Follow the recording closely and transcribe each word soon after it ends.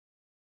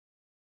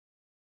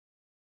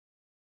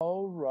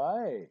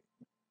right.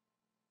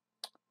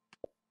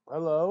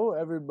 Hello,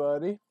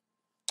 everybody.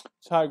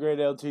 It's High Grade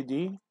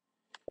LTD,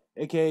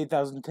 aka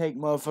Thousand Take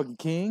Motherfucking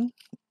King,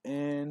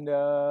 and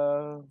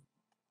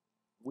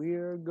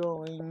we're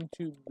going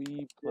to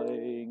be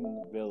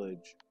playing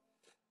Village,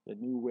 the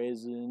new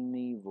Resident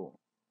Evil.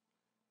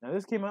 Now,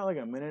 this came out like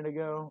a minute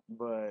ago,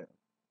 but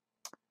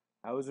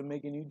I wasn't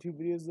making YouTube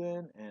videos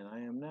then, and I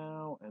am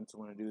now, and so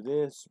I'm going to do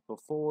this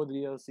before the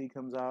DLC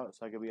comes out,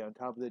 so I can be on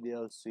top of the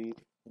DLC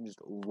and just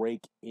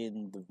rake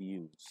in the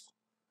views.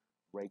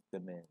 Rake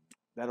them in.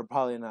 That'll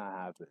probably not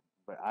happen,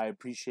 but I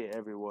appreciate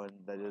everyone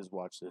that does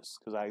watch this,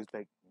 because I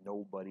expect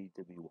nobody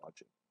to be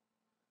watching.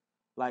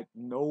 Like,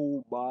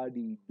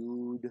 nobody,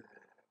 dude.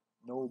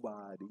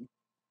 Nobody.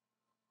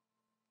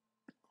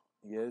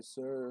 Yes,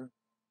 sir.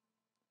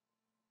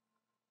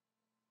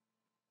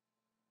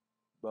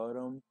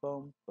 Ba-dum,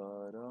 bum,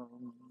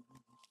 ba-dum.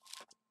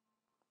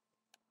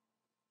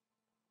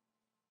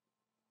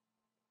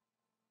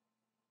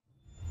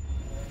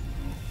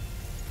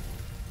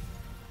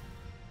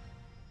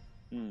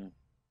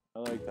 I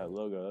like that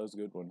logo. That was a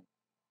good one.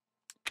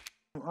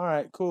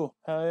 Alright, cool.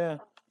 Hell yeah.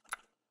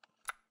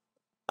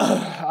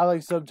 I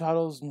like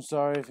subtitles. I'm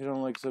sorry if you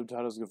don't like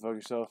subtitles, go fuck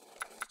yourself.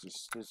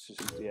 It's just,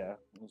 yeah.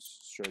 It's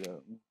straight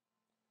up.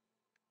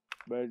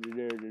 Which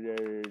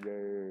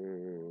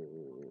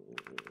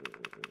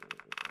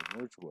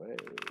way?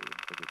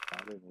 The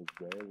pattern is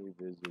barely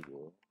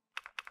visible.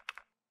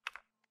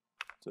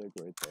 It's like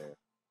right there.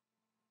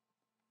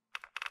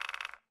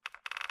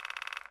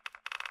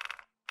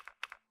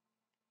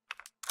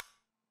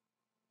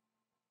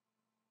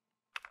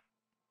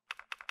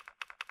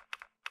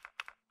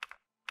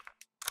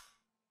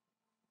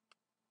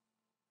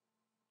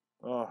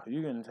 Oh,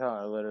 you can tell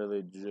I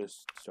literally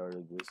just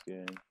started this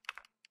game.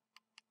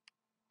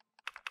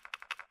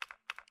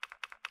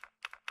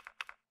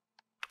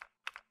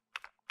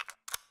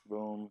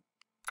 Boom.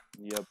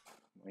 Yep,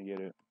 I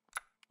get it.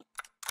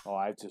 Oh,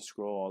 I have to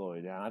scroll all the way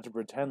down. I have to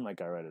pretend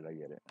like I read it. I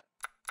get it.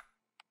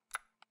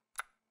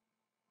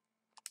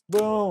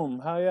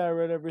 Boom! Hell yeah, I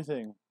read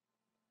everything.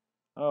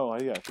 Oh, I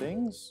got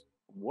things?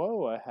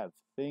 Whoa, I have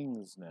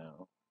things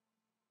now.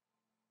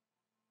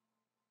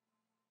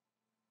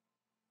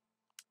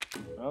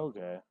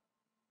 Okay.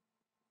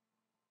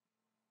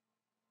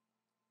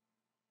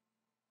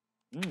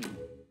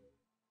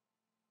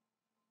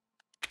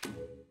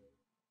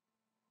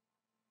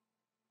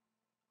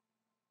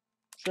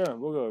 Sure,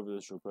 we'll go over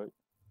this real quick.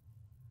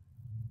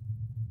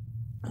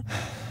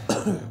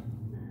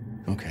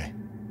 Okay.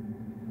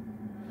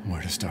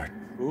 Where to start?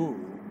 Ooh.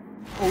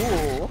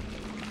 Ooh.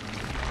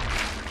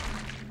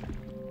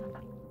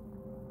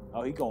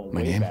 Oh, he going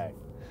way back.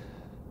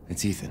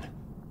 It's Ethan.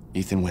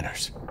 Ethan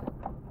Winters.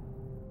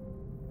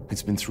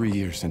 It's been 3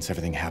 years since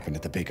everything happened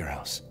at the Baker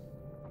house.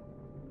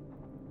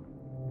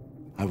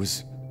 I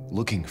was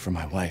looking for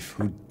my wife,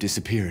 who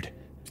disappeared.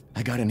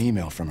 I got an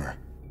email from her.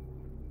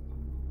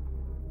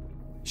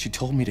 She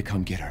told me to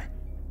come get her.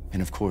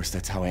 And of course,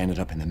 that's how I ended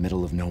up in the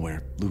middle of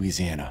nowhere,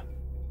 Louisiana.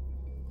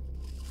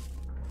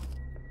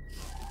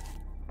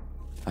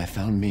 I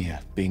found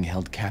Mia being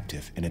held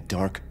captive in a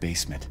dark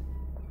basement.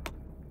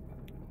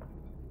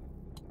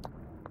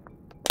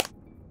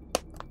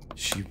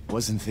 She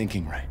wasn't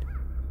thinking right.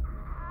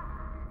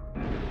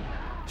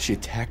 She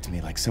attacked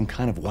me like some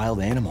kind of wild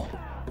animal.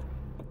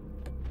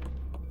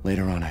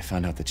 Later on, I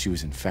found out that she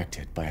was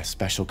infected by a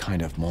special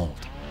kind of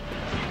mold.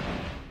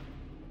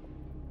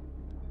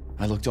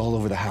 I looked all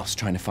over the house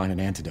trying to find an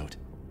antidote,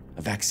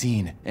 a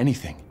vaccine,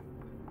 anything.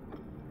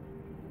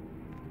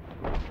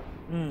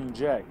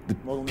 Jack. The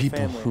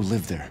people who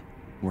lived there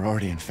were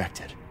already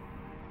infected.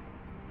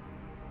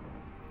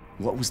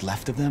 What was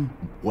left of them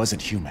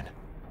wasn't human.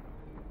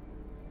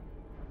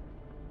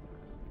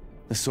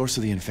 The source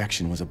of the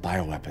infection was a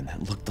bioweapon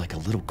that looked like a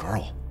little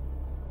girl.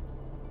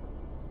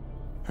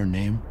 Her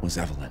name was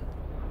Evelyn.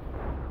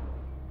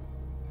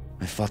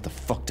 I fought the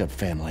fucked up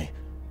family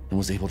and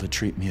was able to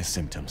treat Mia's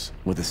symptoms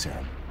with a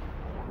serum.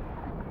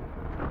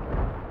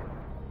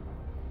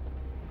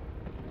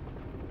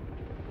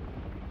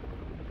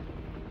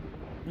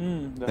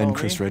 Then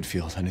Chris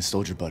Redfield and his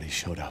soldier buddies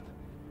showed up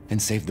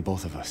and saved the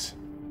both of us.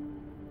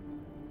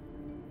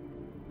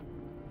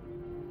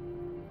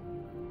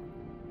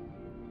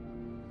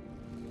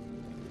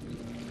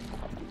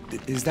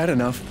 Is that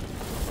enough?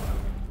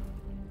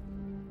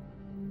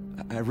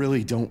 I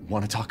really don't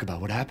want to talk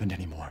about what happened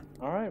anymore.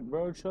 Alright,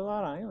 bro, chill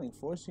out. I ain't like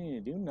forcing you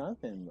to do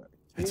nothing, bro.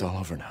 It's all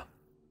over now.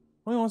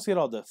 Nobody wants to get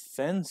all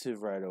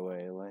defensive right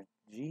away. Like,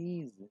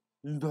 Jesus.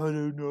 I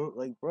don't know.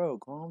 Like, bro,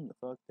 calm the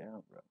fuck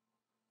down, bro.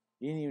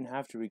 You didn't even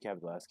have to recap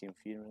the last game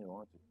if you didn't really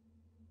want to.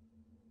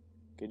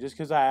 Okay, just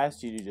because I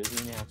asked you to doesn't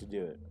mean you have to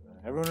do it.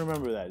 Everyone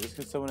remember that. Just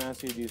because someone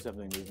asks you to do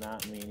something does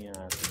not mean you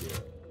have to do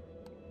it.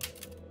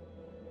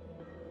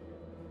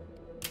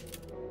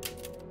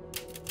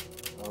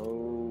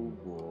 Oh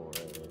boy.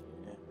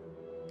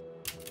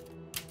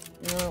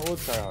 You know what? We'll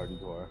try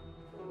hardcore.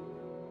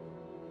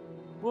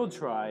 We'll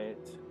try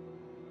it.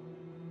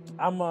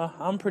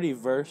 I'm pretty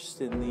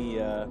versed in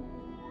the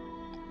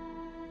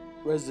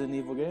Resident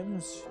Evil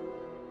games.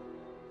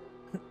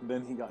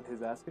 Then he got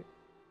his ass kicked.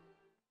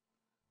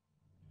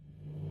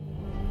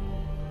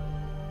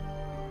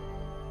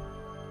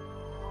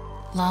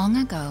 Long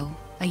ago,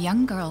 a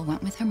young girl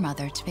went with her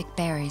mother to pick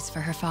berries for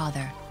her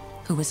father,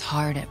 who was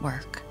hard at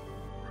work.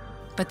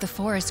 But the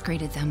forest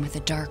greeted them with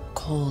a dark,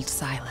 cold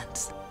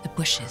silence, the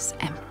bushes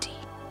empty.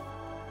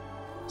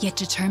 Yet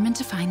determined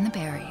to find the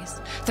berries,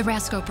 the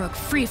rascal broke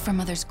free from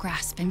Mother's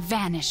grasp and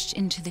vanished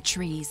into the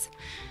trees.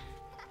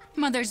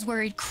 Mother's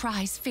worried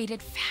cries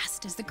faded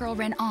fast as the girl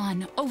ran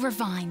on, over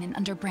vine and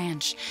under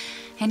branch,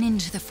 and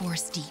into the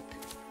forest deep.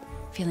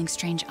 Feeling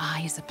strange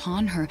eyes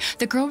upon her,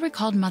 the girl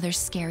recalled Mother's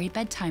scary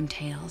bedtime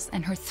tales,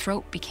 and her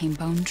throat became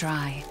bone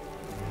dry.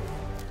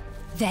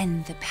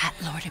 Then the Bat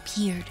Lord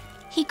appeared.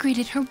 He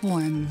greeted her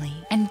warmly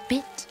and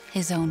bit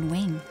his own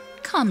wing.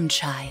 "Come,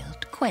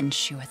 child,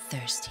 quench your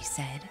thirst," he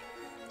said.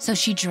 So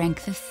she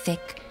drank the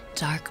thick,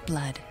 dark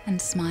blood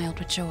and smiled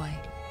with joy.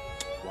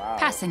 Wow.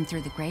 Passing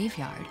through the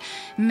graveyard,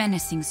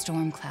 menacing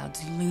storm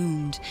clouds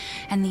loomed,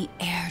 and the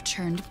air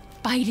turned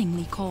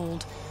bitingly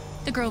cold.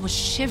 The girl was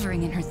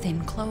shivering in her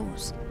thin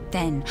clothes.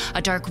 Then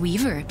a dark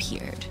weaver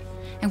appeared,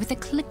 and with a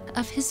click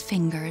of his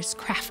fingers,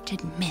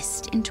 crafted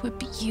mist into a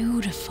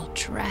beautiful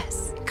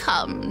dress.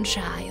 "Come,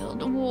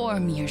 child,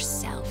 warm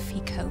yourself," he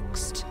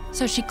coaxed.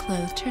 So she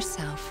clothed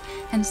herself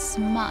and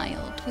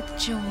smiled with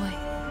joy.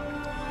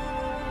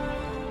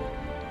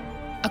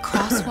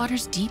 Across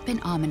waters deep and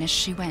ominous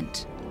she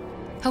went,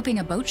 hoping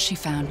a boat she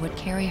found would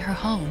carry her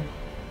home.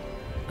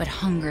 But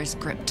hunger's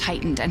grip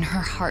tightened and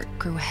her heart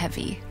grew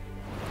heavy.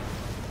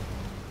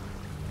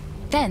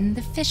 Then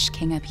the Fish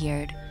King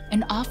appeared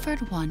and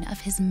offered one of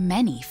his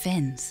many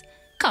fins.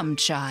 "Come,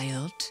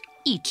 child,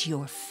 eat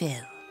your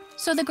fill."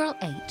 So the girl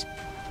ate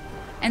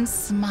and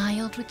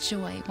smiled with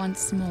joy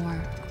once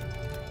more.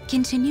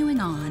 Continuing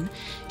on,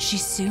 she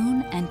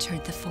soon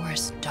entered the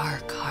forest's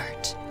dark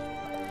heart.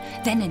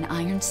 Then an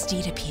iron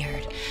steed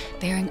appeared,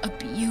 bearing a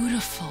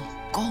beautiful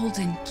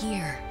golden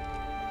gear.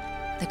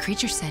 The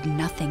creature said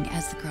nothing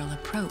as the girl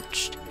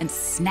approached and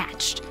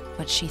snatched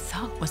what she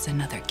thought was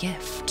another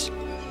gift.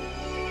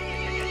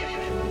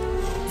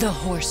 The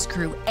horse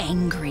grew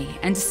angry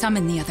and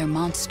summoned the other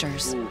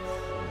monsters.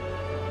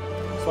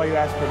 That's why you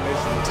asked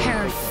permission.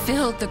 Terror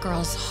filled the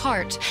girl's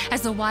heart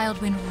as the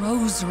wild wind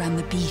rose around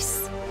the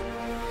beasts.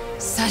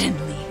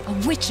 Suddenly,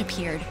 a witch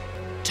appeared,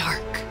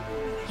 dark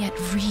yet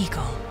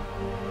regal.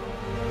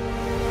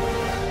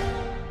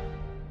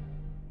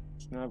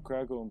 Snap,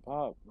 crackle, and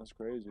pop. That's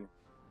crazy.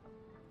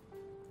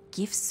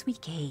 "Gifts we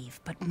gave,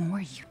 but more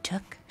you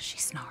took," she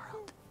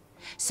snarled.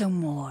 "So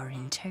more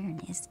in turn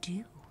is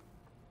due."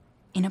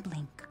 In a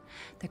blink,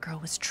 the girl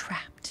was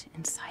trapped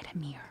inside a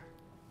mirror.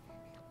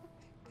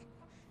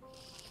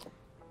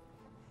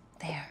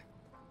 There.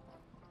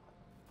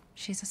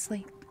 She's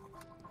asleep.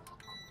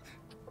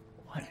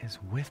 What is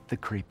with the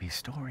creepy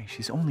story?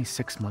 She's only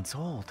 6 months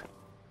old.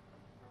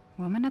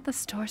 Woman at the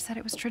store said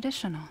it was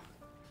traditional.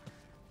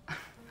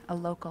 A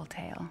local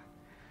tale.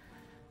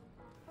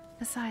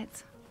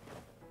 Besides,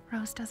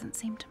 Rose doesn't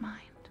seem to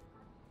mind.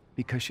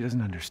 Because she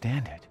doesn't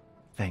understand it.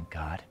 Thank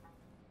God.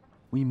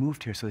 We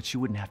moved here so that she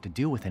wouldn't have to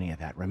deal with any of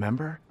that,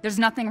 remember? There's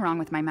nothing wrong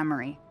with my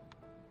memory.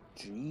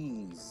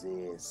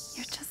 Jesus.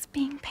 You're just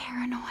being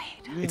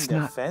paranoid. You're being It's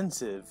not-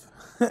 defensive.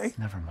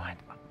 Never mind.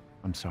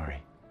 I'm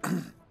sorry.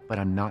 But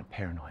I'm not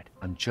paranoid.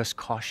 I'm just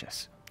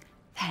cautious.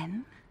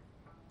 Then,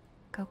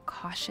 go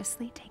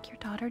cautiously take your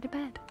daughter to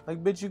bed.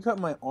 Like, bitch, you cut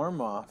my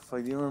arm off.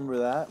 Like, do you remember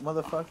that,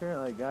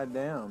 motherfucker? Like,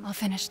 goddamn. I'll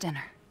finish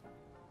dinner.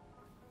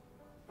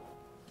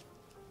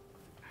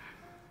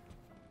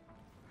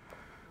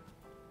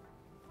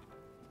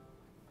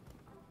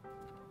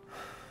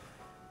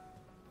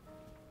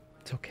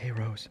 It's okay,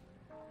 Rose.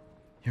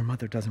 Your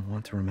mother doesn't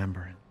want to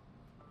remember it.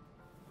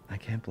 I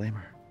can't blame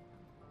her.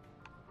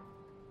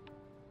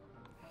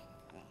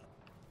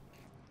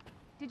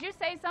 Did you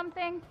say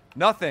something?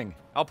 Nothing.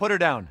 I'll put her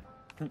down.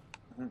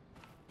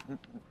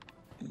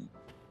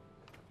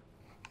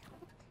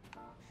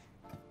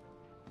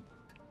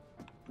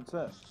 What's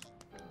that?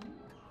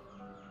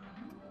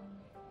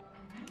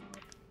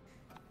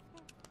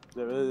 Is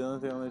that really the only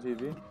thing on the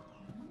TV?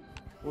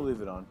 We'll leave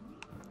it on.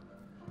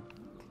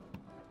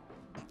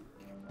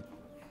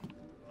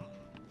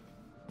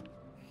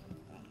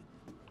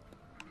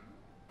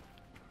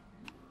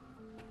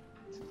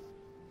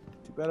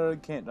 Too bad I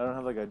don't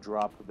have like a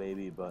drop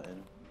baby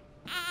button.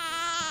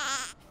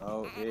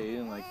 Oh, yeah, you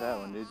didn't like that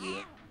one, did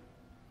you?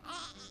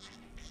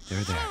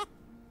 They're there.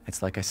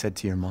 It's like I said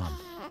to your mom.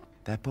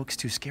 That book's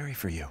too scary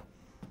for you.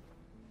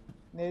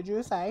 Did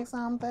you say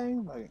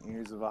something? Like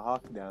ears of a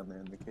hawk down there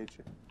in the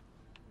kitchen.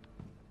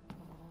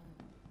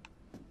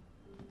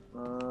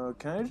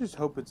 Can I just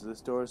hope it's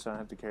this door so I don't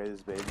have to carry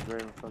this baby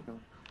very fucking...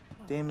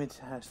 Damn, it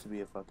has to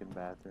be a fucking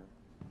bathroom.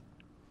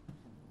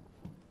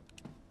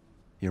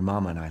 Your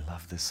mama and I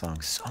love this song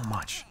so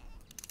much.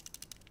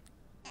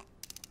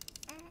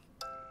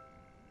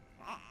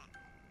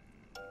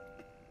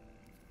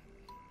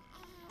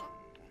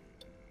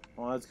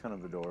 Well, that's kind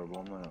of adorable,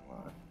 I'm not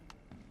gonna lie.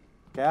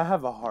 Okay, I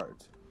have a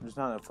heart. It's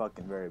not a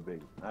fucking very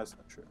big... That's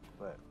not true,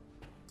 but...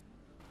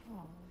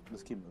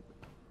 Let's keep moving.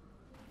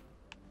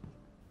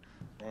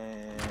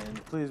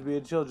 And please be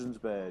a children's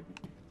bed.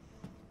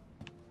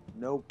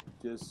 Nope,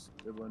 just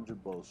a bunch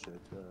of bullshit.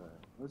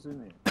 What's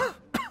in here?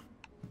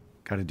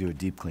 Gotta do a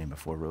deep clean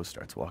before Rose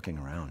starts walking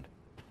around.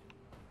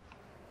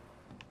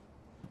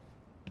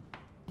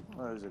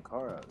 Oh, there's a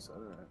car outside.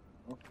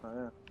 Alright. Oh,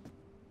 yeah.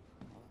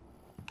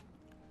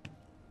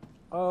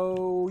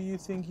 Oh, you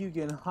think you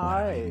can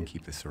Why do I even hide?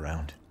 keep this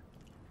around?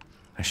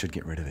 I should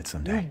get rid of it You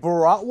someday.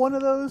 brought one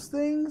of those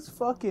things?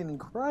 Fucking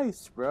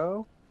Christ,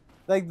 bro.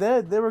 Like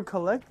that, they were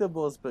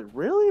collectibles, but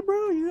really,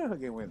 bro? You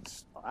fucking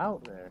went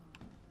out there.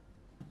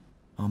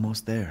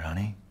 Almost there,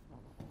 honey.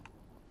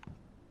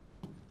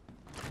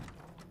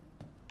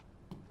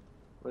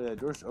 Wait, that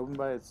door opened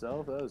by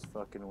itself? That was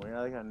fucking weird.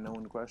 I like how no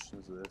one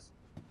questions this.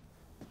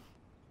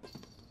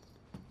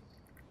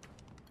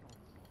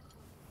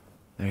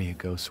 There you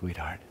go,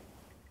 sweetheart.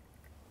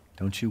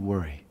 Don't you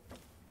worry.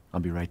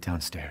 I'll be right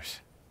downstairs.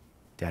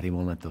 Daddy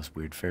won't let those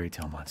weird fairy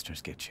tale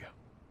monsters get you.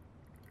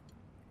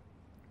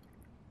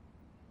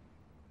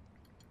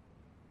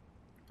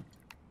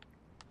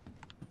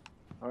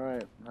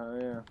 Alright, oh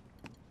yeah.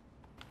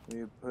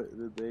 We put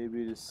the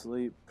baby to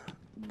sleep.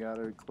 Got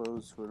her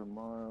clothes for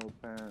tomorrow,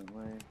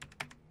 apparently.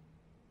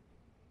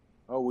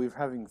 Oh, we're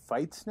having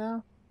fights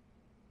now?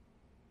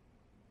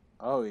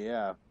 Oh,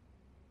 yeah.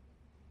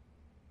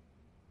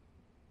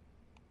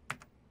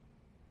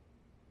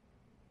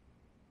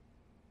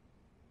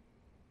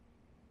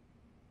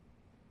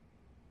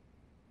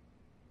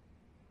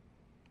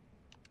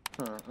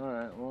 Huh,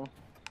 alright, well.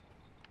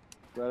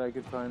 Glad I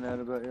could find out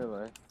about your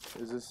life.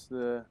 Is this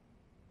the...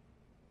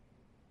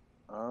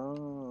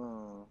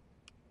 Oh.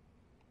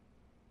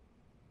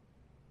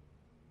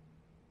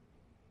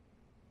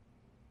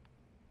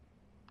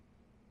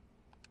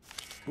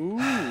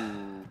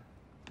 Ooh.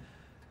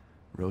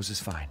 Rose is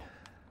fine.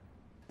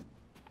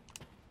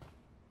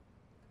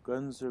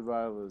 Gun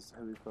survivors,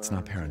 heavy fire. It's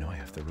not paranoia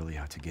if they're really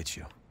out to get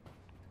you.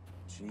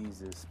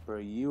 Jesus, bro,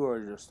 you are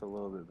just a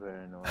little bit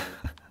paranoid.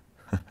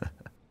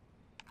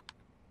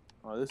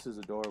 Oh, this is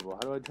adorable. How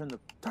do I turn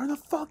the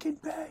fucking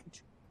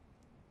page?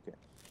 Okay.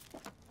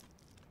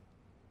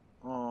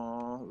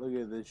 Aw, look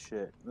at this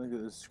shit. Look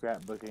at this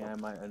scrapbooking I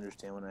might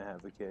understand when I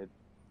have a kid.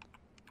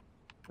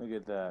 Look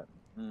at that.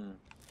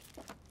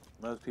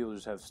 Most people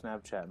just have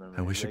Snapchat memories.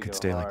 I wish They it could go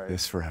stay like hard.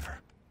 this forever.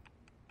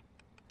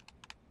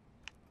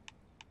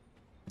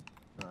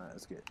 Alright,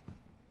 let's get.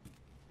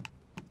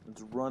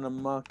 Let's run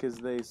amok, as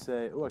they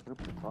say. Oh, I can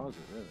open the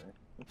closet, really.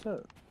 What's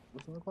up?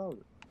 What's in the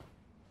closet?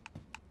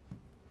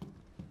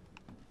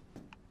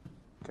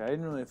 Okay, I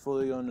didn't really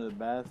fully go into the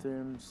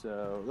bathroom,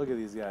 so look at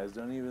these guys.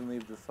 Don't even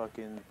leave the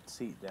fucking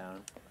seat down.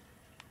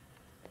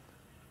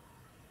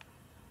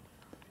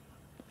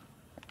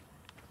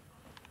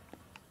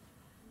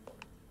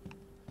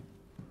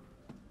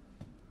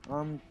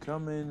 I'm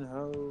coming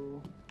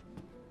ho.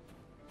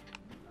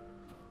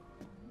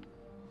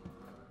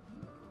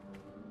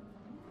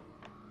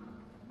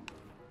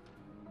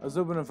 I was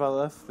hoping if I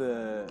left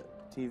the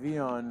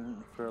TV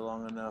on for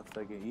long enough,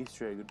 like an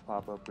Easter egg would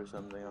pop up or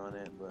something on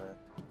it, but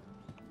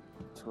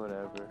it's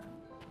whatever.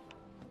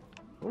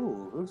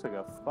 Ooh, looks like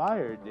a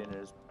fire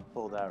dinner's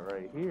pulled out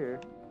right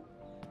here.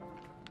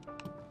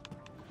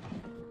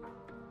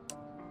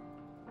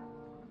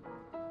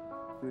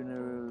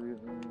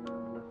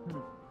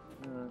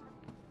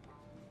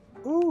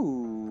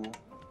 Ooh.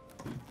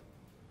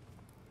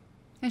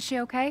 Is she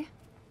okay?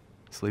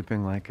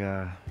 Sleeping like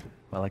a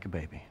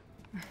baby.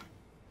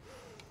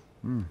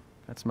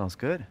 That smells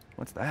good.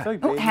 What's that?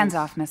 Like Oh, hands babies.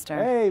 off, mister.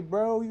 Hey,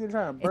 bro, you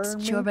trying to burn It's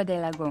me? churba de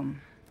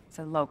legume. It's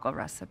a local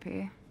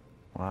recipe.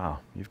 Wow,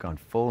 you've gone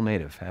full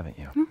native, haven't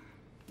you?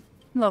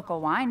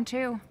 Local wine,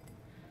 too.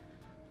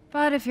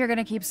 But if you're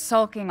gonna keep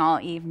sulking all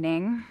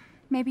evening,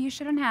 maybe you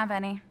shouldn't have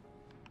any.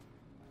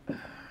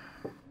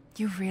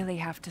 You really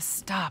have to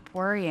stop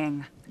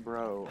worrying.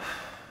 Bro.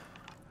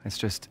 It's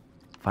just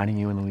finding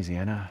you in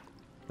Louisiana,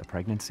 the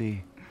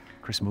pregnancy,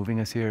 Chris moving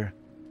us here,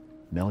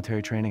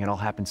 military training, it all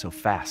happened so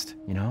fast,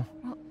 you know?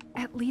 Well,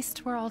 at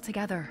least we're all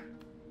together.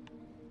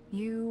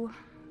 You,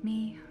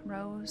 me,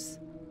 Rose.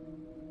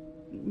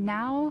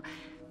 Now,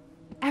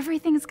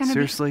 everything's gonna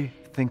Seriously,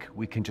 think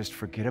we can just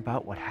forget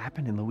about what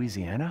happened in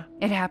Louisiana?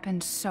 be... It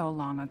happened so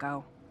long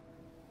ago.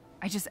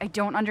 I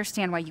don't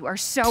understand why you are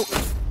so...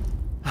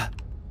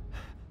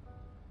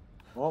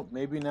 Well,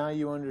 maybe now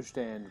you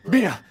understand, bro.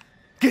 Mia,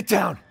 get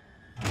down!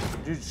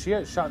 Dude, she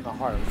got shot in the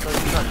heart. Let's try to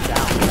turn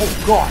down.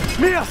 Oh, God.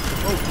 Mia!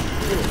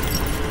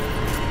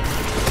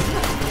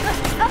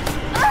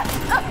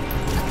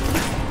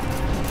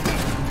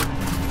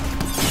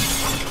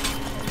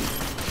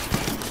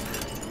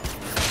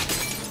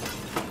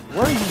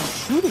 Where are you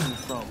shooting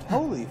from?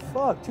 Holy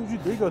fuck.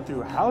 223 go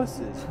through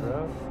houses,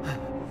 bro.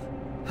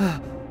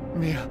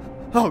 Mia,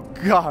 oh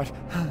God!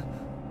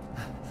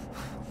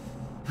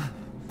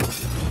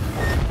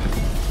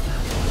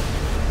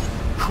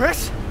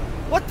 Chris?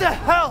 What the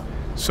hell?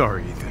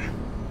 Sorry, Ethan.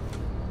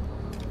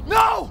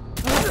 No!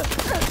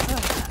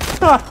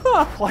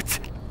 What?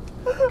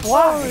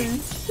 Holy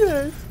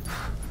shit.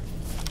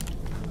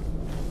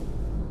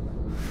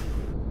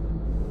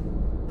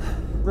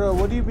 Bro,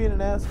 what are you being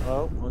an ass?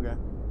 Oh, okay.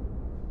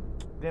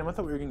 Damn, I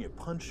thought we were gonna get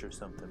punched or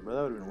something, bro.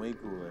 That would have been way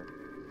cooler.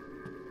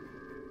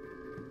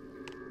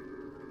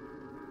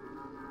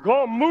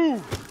 Go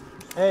move!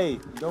 Hey,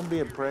 don't be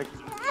a prick.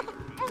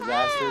 You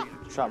bastard.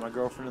 Shot my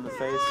girlfriend in the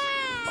face.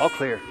 All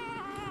clear.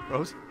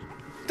 Rose?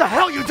 What the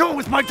hell you doing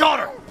with my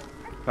daughter?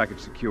 Package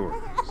secure,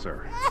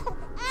 sir.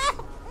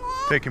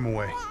 Take him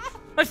away.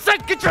 I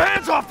said get your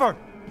hands off her!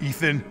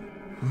 Ethan,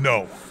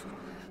 no.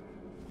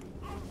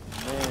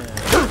 Man.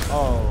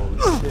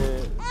 Oh,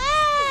 shit.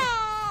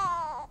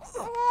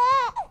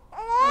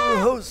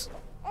 Rose.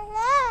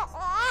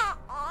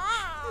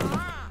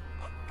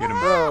 Get him.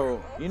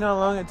 Bro, you know how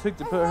long it took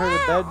to put her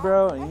to bed,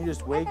 bro? And you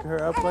just wake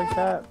her up like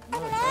that?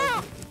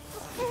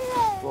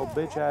 Little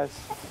bitch ass.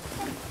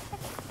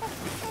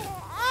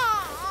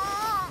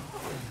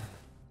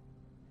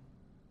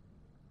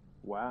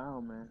 Wow,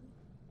 man.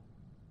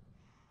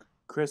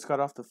 Chris got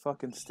off the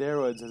fucking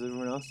steroids as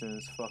everyone else doing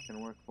his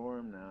fucking work for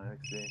him now,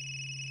 actually.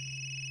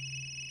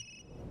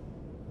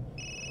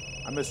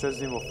 I miss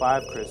Resident Evil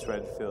 5 Chris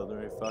Redfield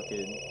where he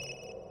fucking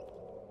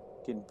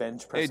getting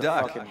bench press a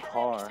Doc. fucking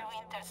car. Mr.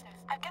 Winters,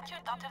 I've got your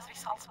daughter's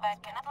results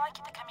back, and I'd like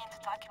you to come in to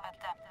talk about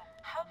them.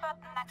 How about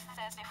next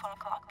Thursday, 4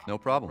 o'clock? No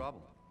problem.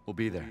 We'll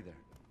be there.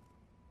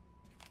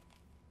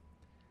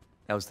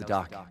 That was the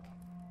doc.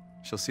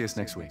 She'll see us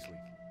next week.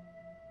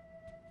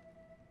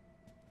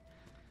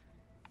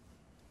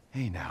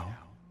 Hey now.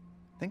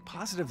 Think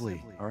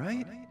positively, all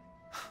right?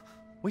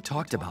 We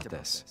talked about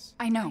this.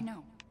 I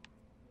know.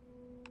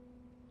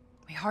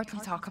 We hardly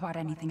talk about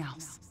anything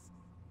else.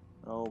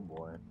 Oh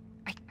boy.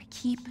 I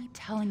keep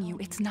telling you,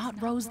 it's not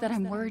Rose that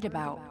I'm worried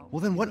about. Well,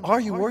 then what are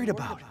you worried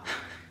about?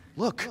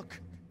 Look,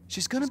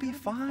 she's gonna be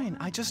fine.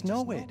 I just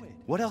know it.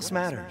 What else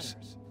matters?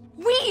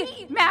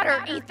 We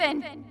matter,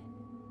 Ethan!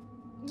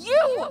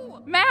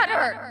 You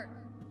matter!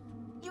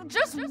 You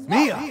just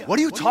Mia, what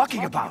are you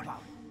talking about?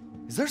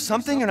 Is there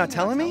something you're not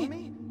telling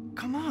me?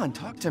 Come on,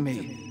 talk to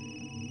me.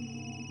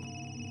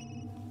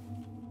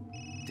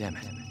 Damn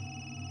it.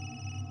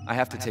 I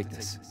have to take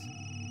this.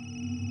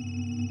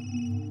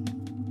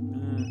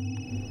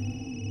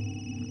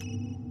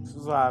 This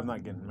is why I'm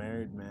not getting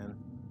married, man.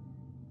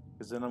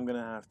 Because then I'm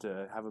gonna have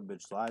to have a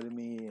bitch lie to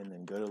me and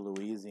then go to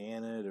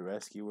Louisiana to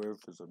rescue her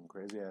for some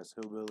crazy ass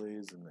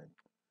hillbillies and then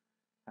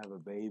have a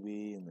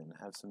baby and then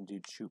have some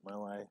dude shoot my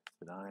wife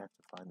and I have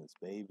to find this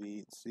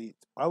baby. See,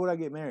 why would I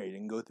get married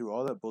and go through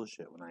all that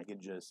bullshit when I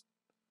could just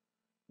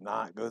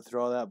not go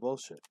through all that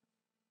bullshit?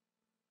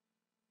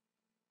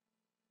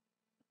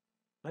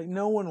 Like,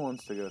 no one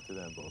wants to go through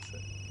that bullshit.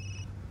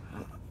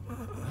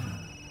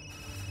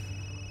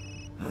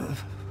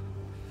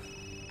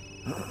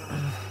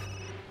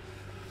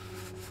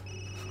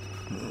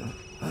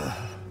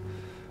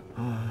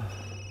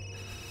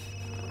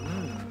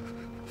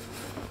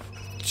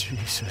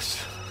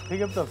 Jesus. Pick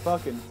up the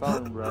fucking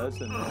phone, bro.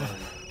 That's annoying.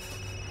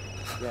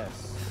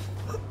 Yes.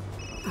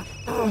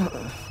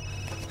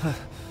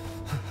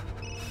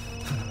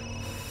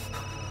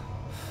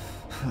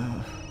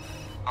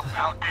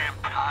 About damn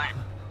time.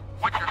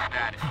 What's your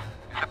status?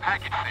 Is the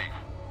package safe?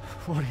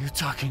 What are you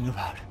talking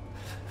about?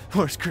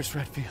 Where's Chris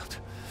Redfield?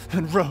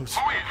 And Rose?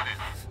 Who is this?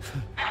 This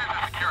is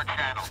a secure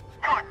channel.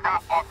 You are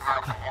not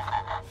authorized to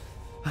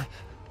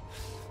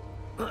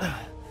use it.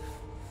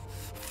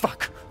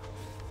 Fuck.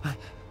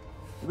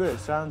 You better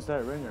silence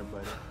that ringer,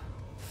 buddy.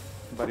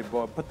 Buddy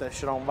boy, put that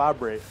shit on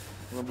vibrate.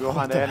 We're gonna go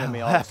behind the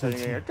enemy all of a sudden.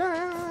 You're here.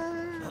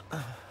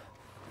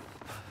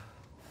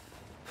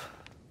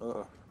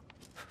 Ugh.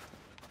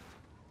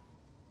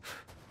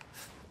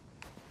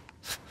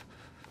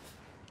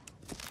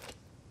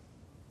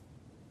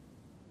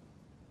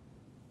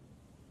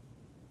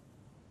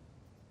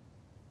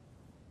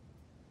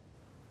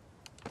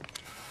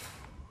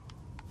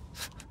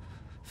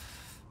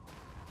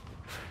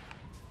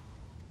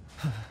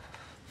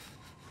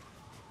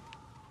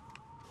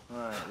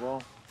 Alright,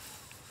 well,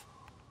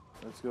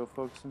 let's go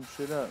fuck some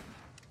shit up.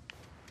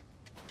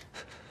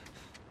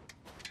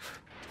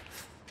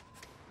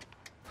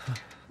 Is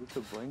this a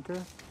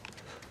blinker?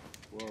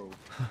 Whoa.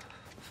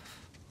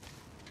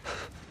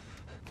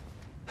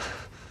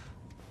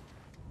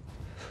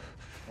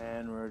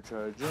 And we're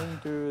charging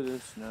through the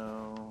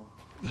snow.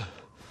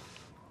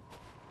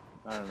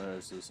 I don't know,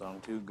 there's this song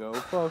too. Go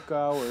fuck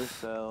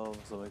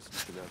ourselves. I'll make some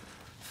shit up.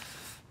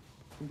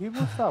 Can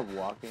people stop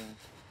walking?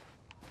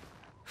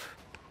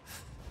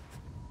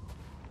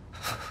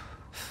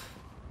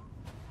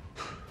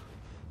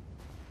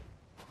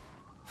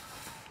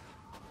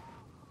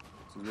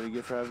 This is what you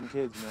get for having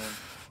kids, man.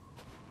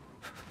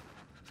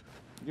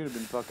 You could have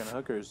been fucking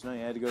hookers. No, you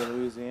had to go to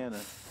Louisiana.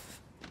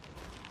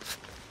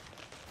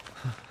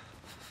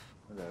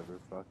 Whatever,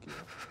 fuck you.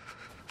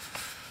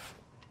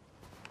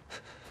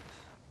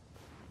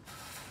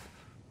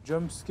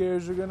 Jump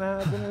scares are gonna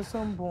happen at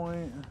some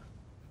point.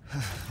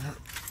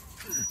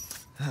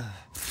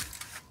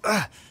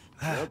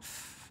 Yep.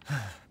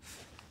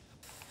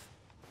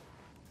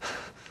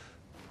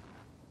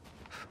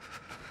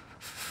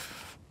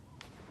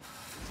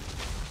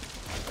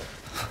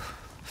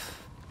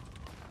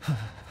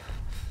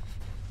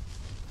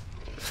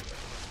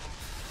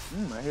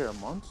 I hear a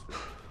monster.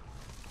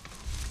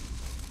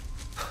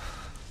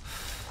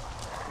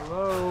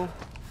 Hello?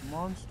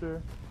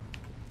 Monster.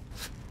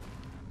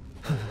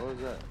 Wait, what was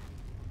that?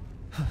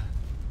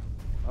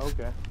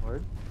 Okay,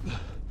 word.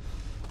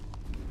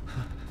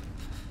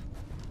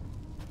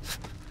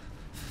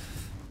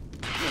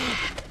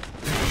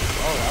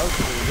 Oh, that was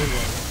a pretty good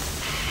one.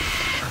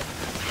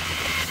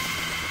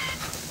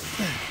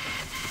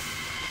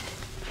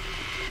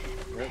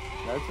 Yep,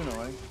 that's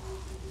annoying.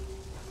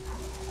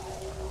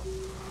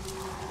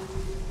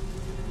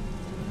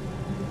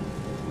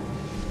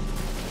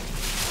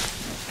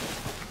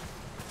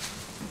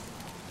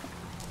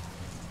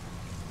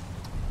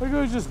 Like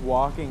I was just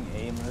walking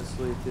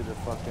aimlessly through the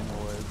fucking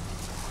woods.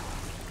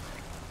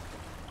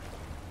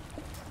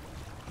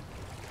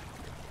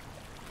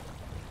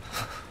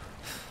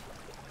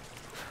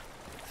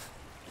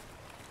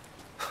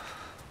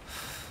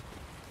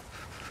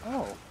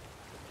 Oh.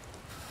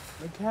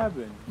 A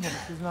cabin.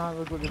 This does not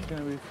look like it's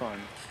gonna be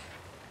fun.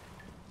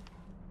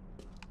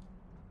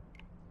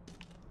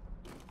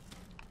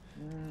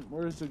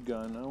 Where's the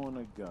gun? I want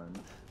a gun.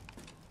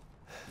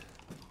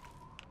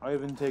 I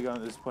even take on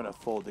at this point a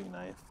folding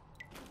knife.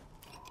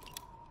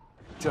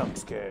 Jump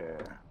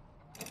scare.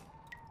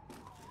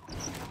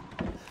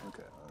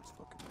 Okay, let's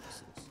fucking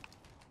miss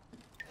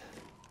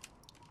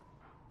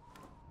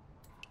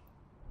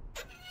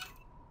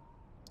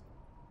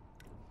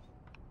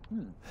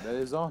this. That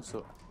is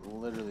also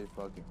literally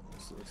fucking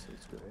useless.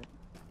 It's great.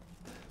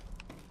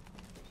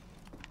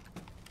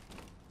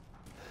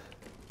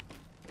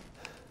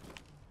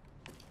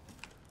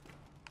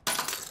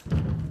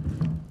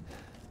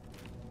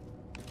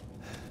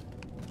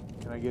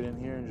 Can I get in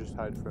here and just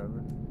hide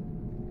forever?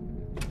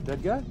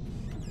 Dead guy?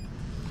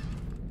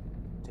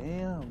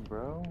 Damn,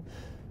 bro.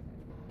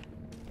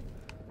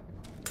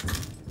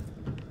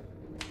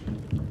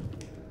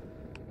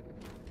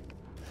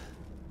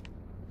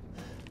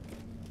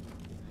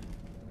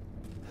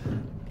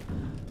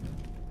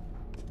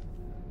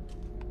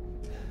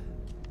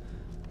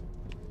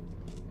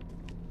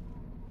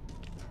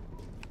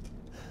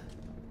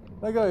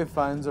 Like how he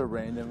finds a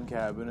random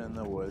cabin in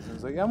the woods and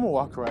he's like, I'm gonna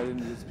walk right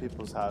into these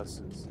people's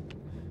houses.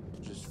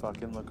 Just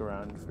fucking look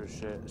around for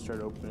shit.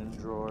 Start opening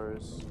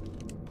drawers,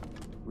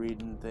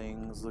 reading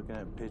things, looking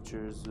at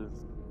pictures of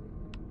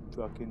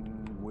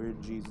fucking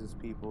weird Jesus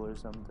people or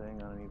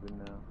something. I don't even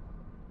know.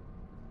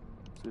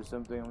 Is there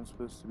something I'm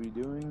supposed to be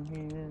doing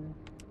here?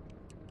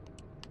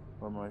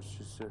 Or am I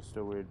just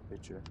a weird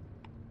picture?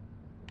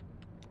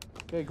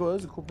 Okay, cool.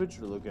 That's a cool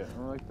picture to look at.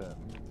 I like that.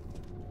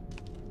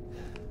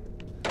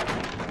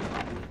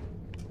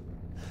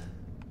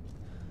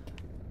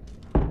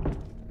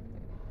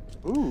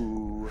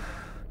 Ooh.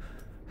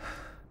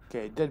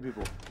 Okay, dead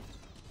people.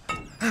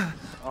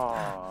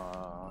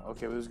 Aww.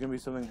 Okay, but there's gonna be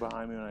something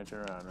behind me when I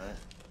turn around, right?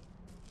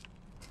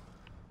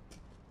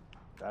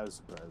 That was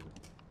surprising.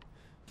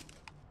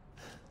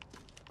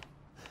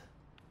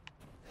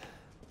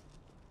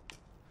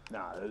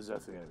 Nah, there's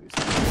definitely gonna be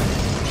something.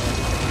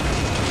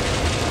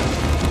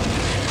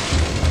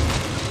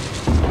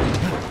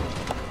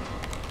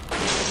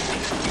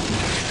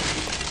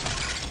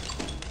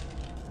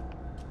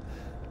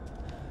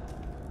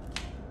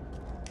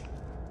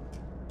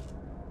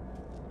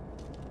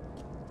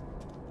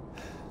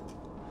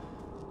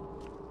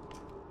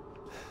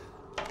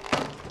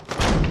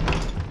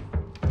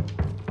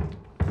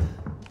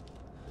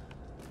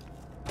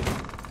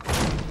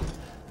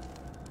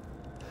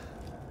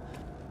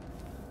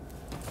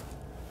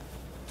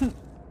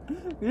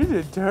 You're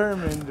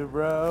determined,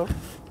 bro.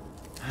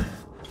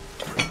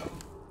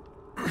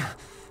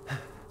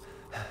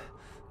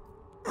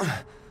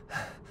 I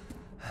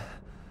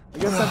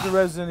guess after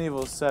Resident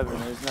Evil 7,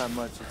 there's not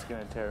much that's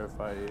gonna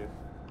terrify you.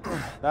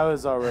 That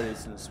was already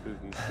some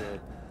spooky shit.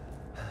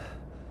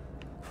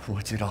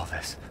 What did all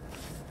this?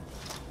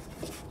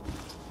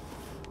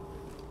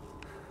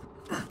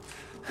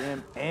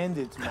 Damn, and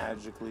it's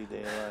magically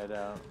daylight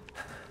out.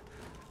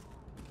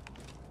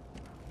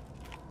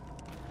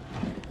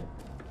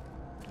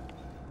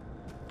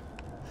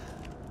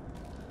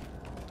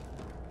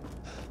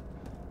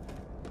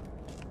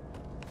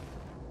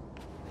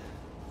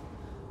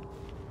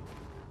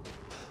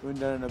 We've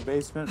been down in a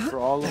basement for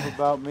all of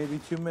about maybe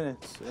 2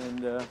 minutes, and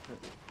the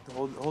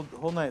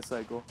whole night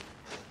cycle.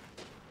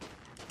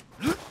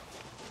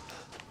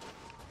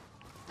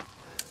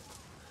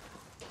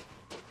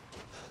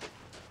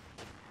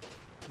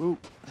 Boop.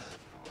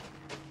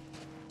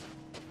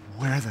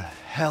 Where the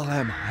hell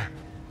am I?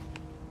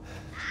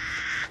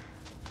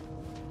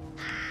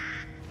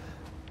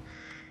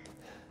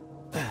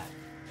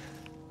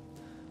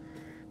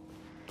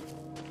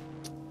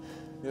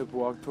 Yep,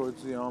 walk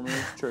towards the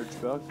ominous church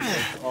bell, 'cause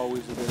that's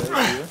always a good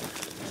idea.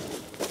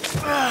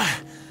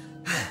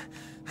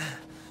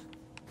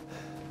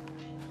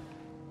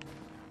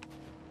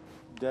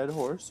 Dead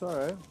horse,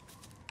 alright.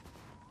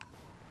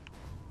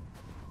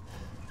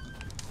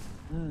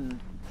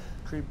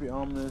 Creepy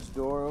ominous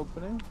door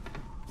opening.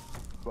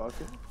 Fuck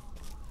it.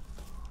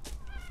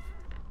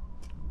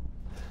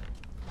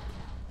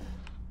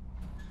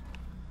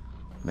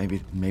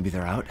 Maybe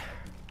they're out?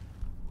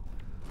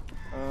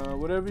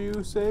 Whatever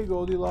you say,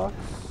 Goldilocks.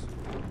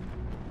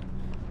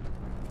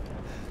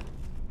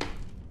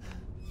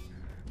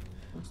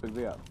 Looks like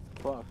they got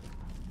fucked.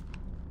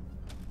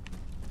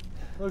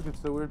 Look, it's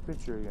the weird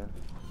picture again.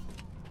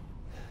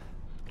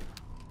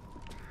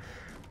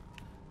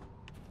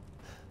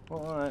 Well,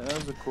 alright, that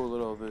was a cool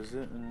little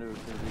visit into a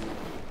creepy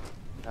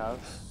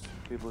house.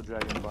 People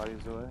dragging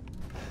bodies away.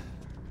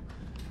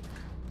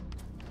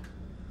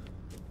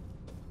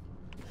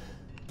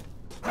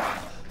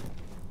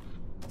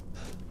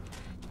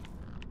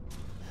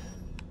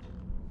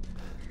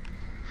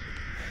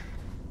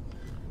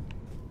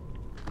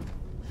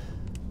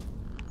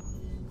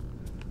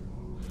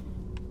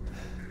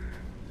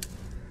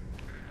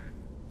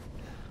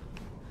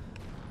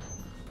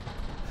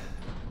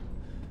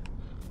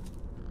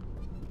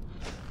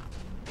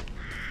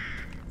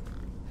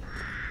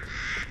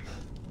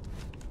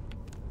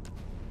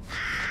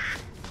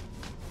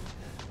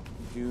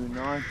 Do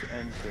not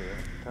enter.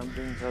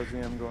 Something tells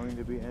me I'm going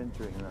to be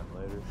entering that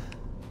later.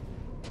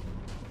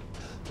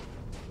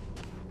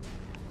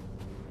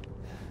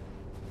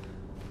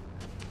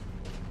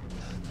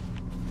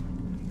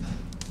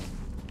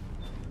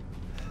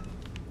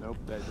 Nope,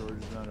 that door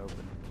is not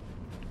open.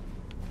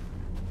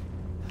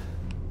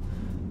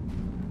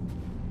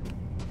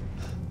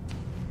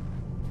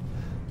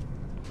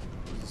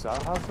 Is this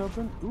outhouse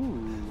open?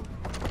 Ooh.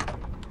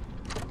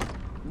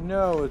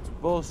 No, it's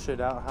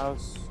bullshit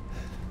outhouse.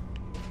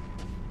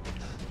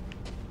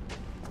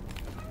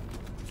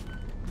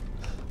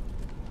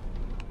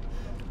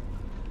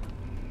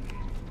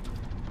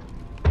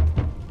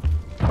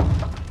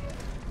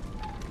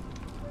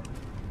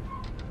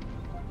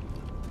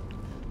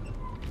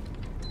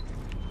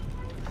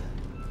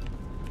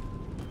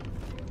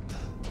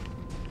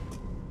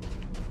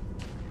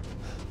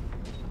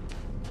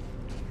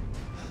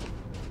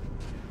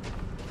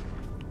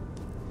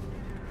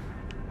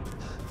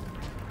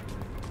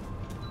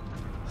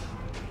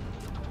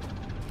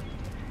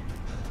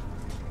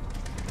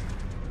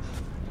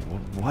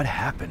 What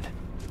happened?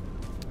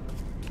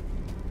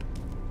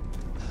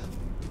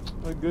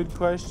 A good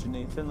question,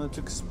 Nathan. Let's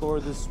explore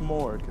this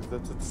more, because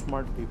that's what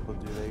smart people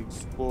do. They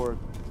explore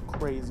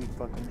crazy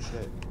fucking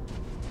shit.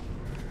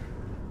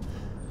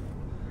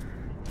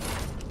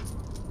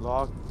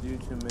 Locked due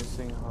to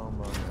missing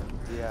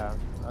homeowner. Yeah,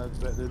 I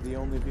bet they're the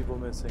only people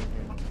missing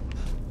here.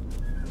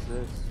 What's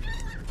this?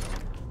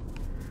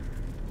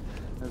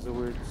 There's a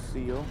weird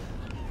seal.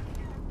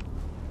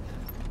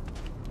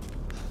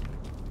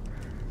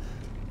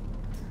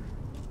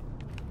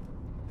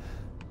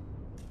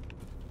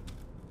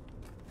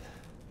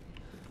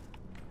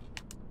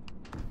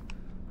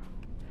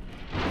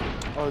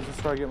 Oh, is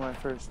this where I get my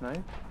first knife?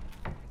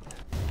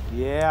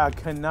 Yeah,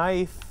 a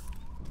knife.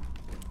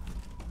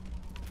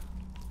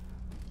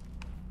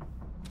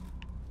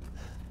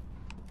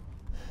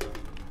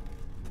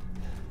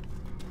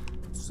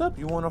 What's up?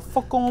 You wanna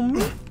fuck on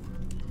me?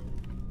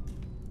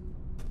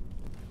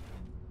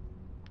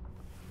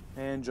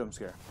 And jump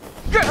scare.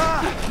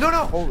 No,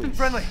 no! Holy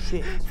Friendly!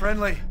 shit.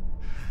 Friendly!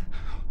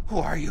 Who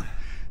are you?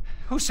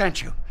 Who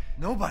sent you?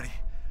 Nobody.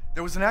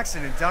 There was an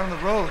accident down on the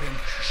road and...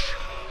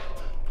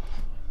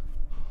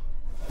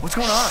 What's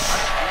going on?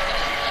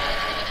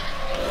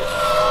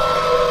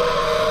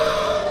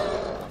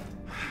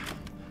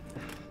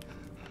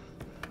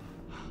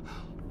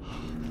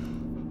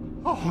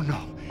 Oh,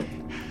 no.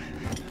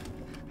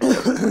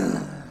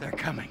 They're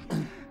coming.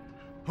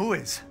 Who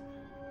is?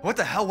 What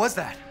the hell was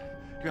that?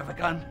 Do you have a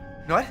gun?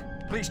 What?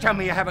 Please tell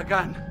me you have a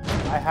gun.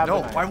 I have No,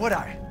 a knife. why would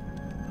I?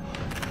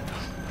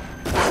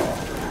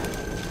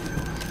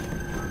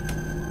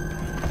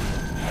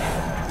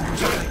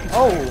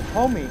 Oh,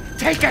 homie.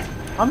 Take it!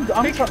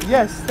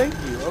 Yes, thank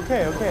you.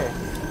 Okay, okay.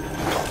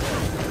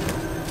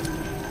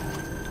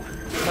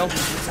 Tell me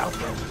it's out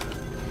there.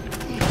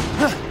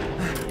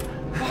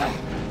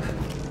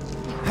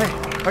 Hey,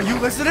 are you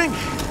listening?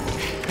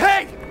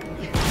 Hey!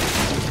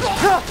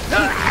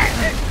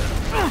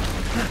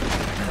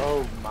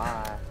 Oh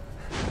my.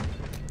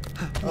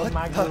 Oh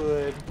my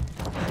good.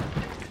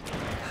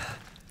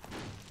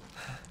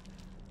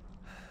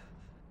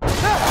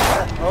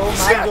 Oh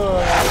my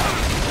good.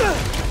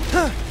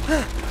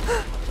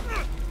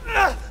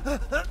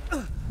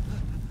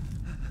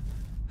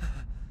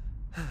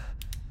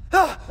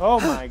 Oh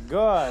my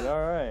god,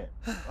 alright.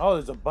 Oh,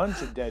 there's a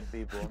bunch of dead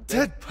people.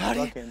 Dead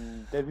body?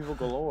 Fucking dead people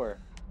galore.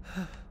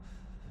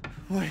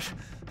 Wait,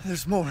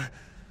 there's more.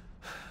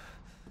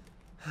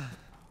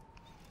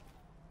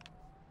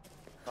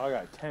 I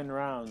got 10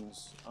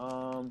 rounds.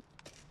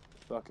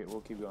 Fuck it,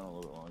 we'll keep going a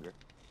little bit longer.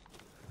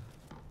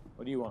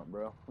 What do you want,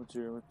 bro? What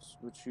you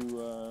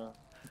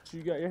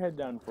got your head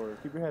down for?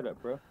 Keep your head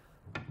up, bro.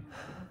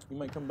 You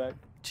might come back.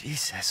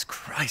 Jesus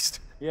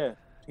Christ. Yeah,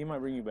 he might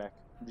bring you back.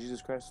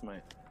 Jesus Christ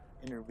might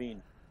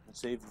intervene and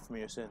save you from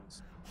your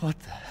sins. What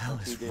the hell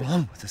He is did.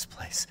 wrong with this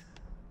place?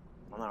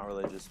 I'm not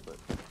religious, but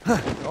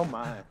oh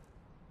my.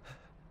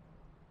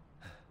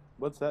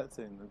 What's that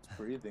thing that's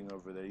breathing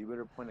over there? You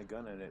better point a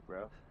gun at it,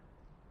 bro.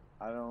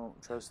 I don't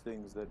trust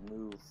things that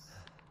move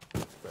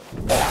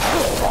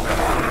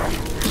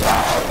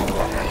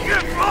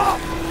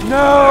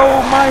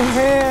No, my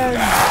hand!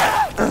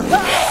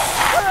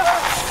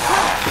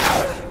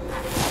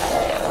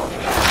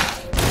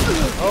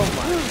 Oh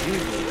my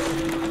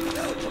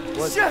Jesus.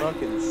 What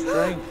fucking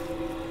strength.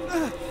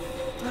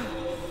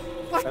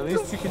 At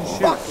least you can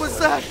shoot. What was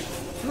that?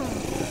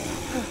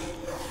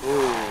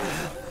 Ooh.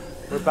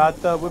 Whip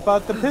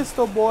out the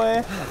pistol,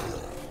 boy.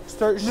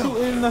 Start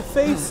shooting in the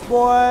face,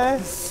 boy.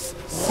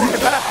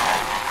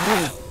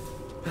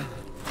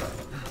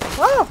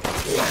 Ah!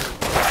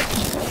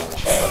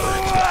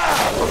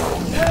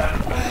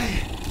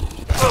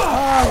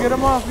 Ah, get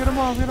him off, get him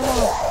off, get him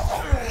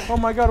off. Oh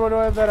my god, why do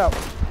I have that out?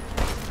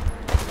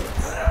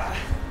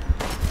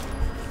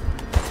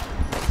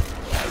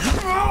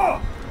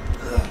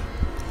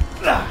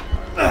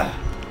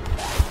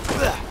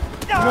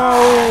 No,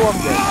 I'm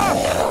dead.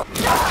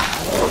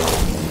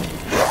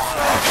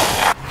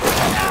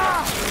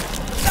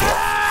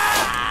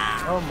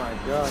 Oh my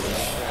god,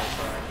 that's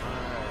terrifying.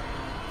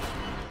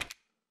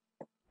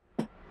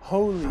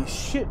 Holy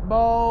shit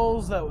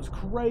balls, that was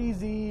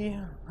crazy.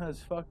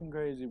 That's fucking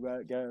crazy,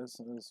 right, guys?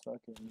 That was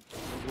fucking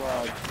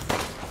wild.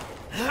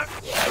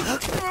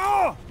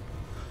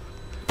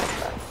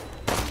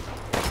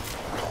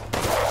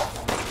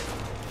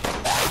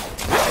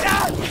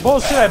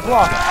 Bullshit, I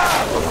blocked.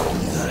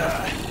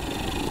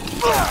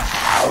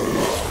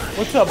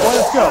 What's up, boy?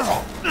 Let's go.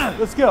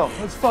 Let's go.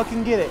 Let's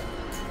fucking get it.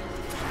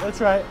 That's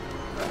right.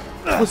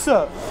 What's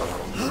up?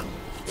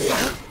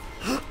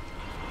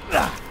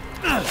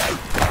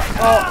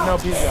 Oh, no,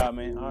 he's got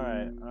me.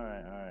 Alright,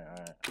 alright, alright,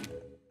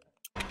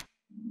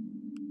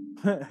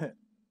 alright.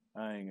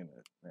 I ain't gonna.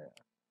 Yeah.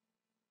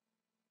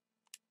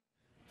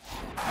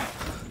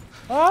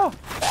 Oh!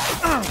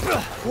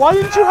 Why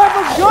didn't you have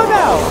a gun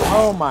out?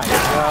 Oh my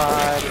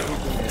god.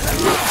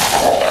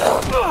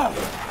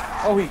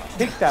 Oh, he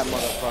kicked that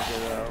motherfucker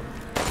though.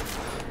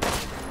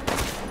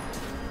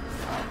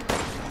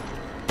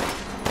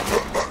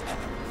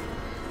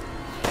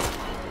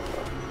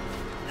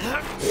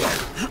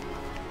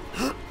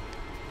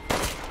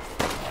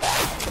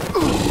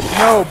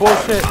 No,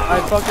 bullshit. I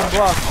fucking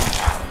blocked.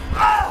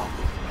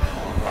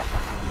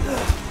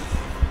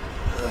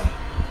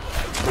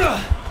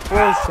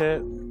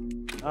 Bullshit.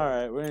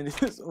 Alright, we're gonna do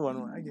this one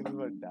more. I can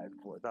fucking died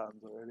 4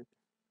 times already.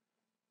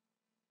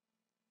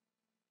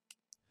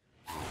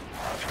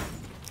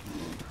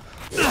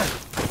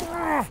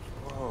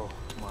 Oh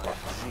my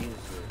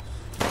Jesus.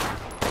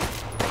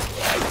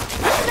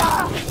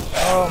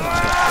 Oh my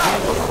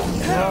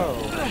Jesus. No.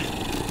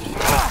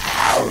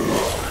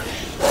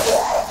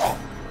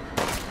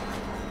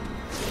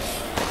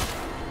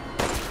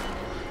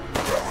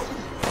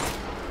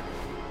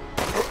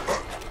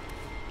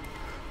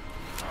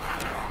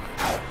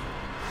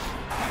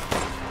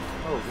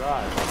 Oh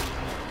god.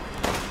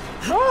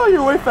 Oh,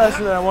 you're way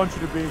faster than I want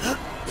you to be.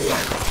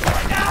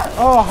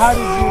 Oh, how did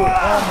you? Oh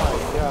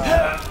my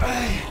god.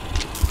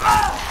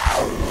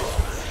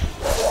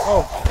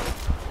 Oh.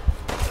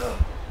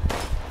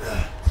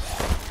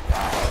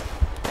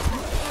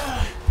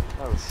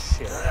 Oh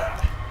shit.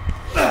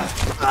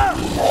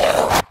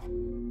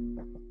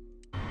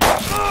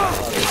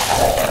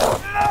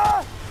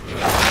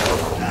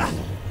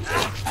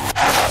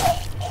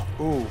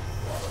 Ooh.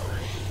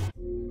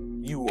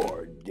 You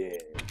are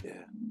dead.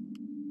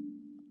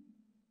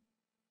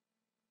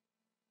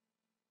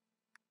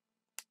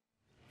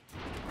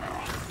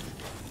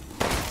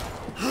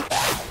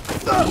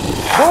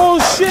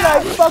 Bullshit, I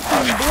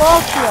fucking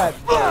blocked that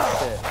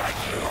bullshit.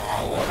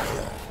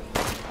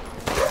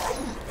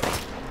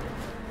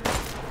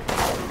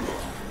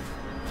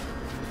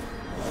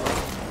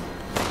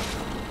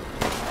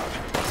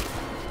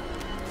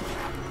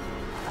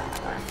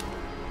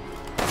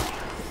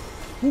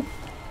 Whoop,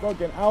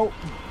 fucking out.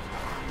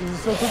 Is it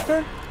still quick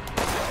turn?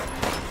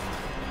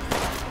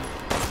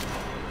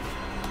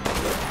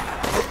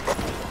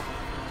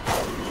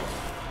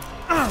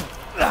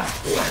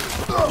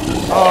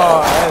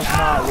 Oh, that does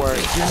not work.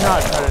 Do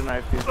not try to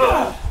knife these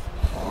guys.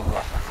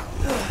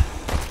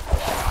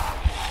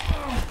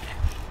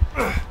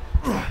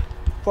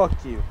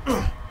 Fuck you.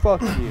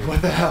 Fuck you.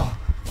 What the hell?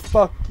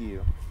 Fuck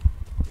you.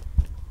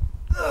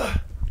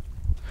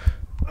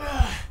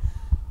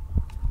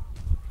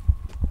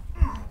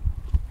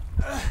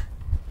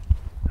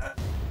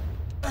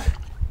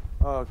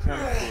 Oh,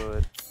 chem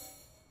fluid.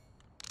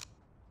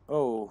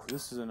 Oh,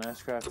 this is a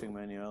nice crafting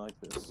menu. I like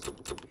this.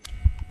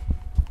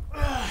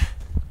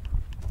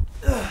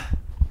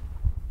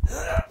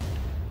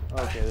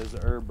 Okay, there's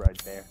an herb right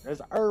there. There's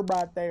an herb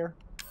right there.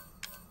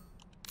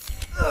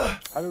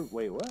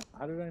 Wait, what?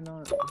 How did I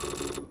not?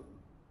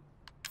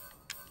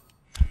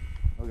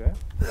 Okay.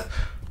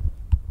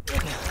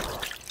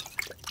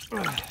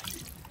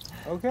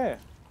 Okay.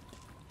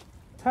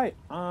 Tight.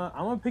 I'm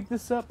gonna pick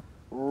this up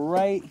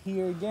right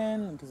here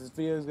again because this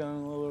video is going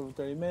a little over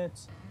 30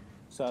 minutes.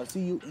 So I'll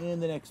see you in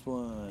the next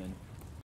one.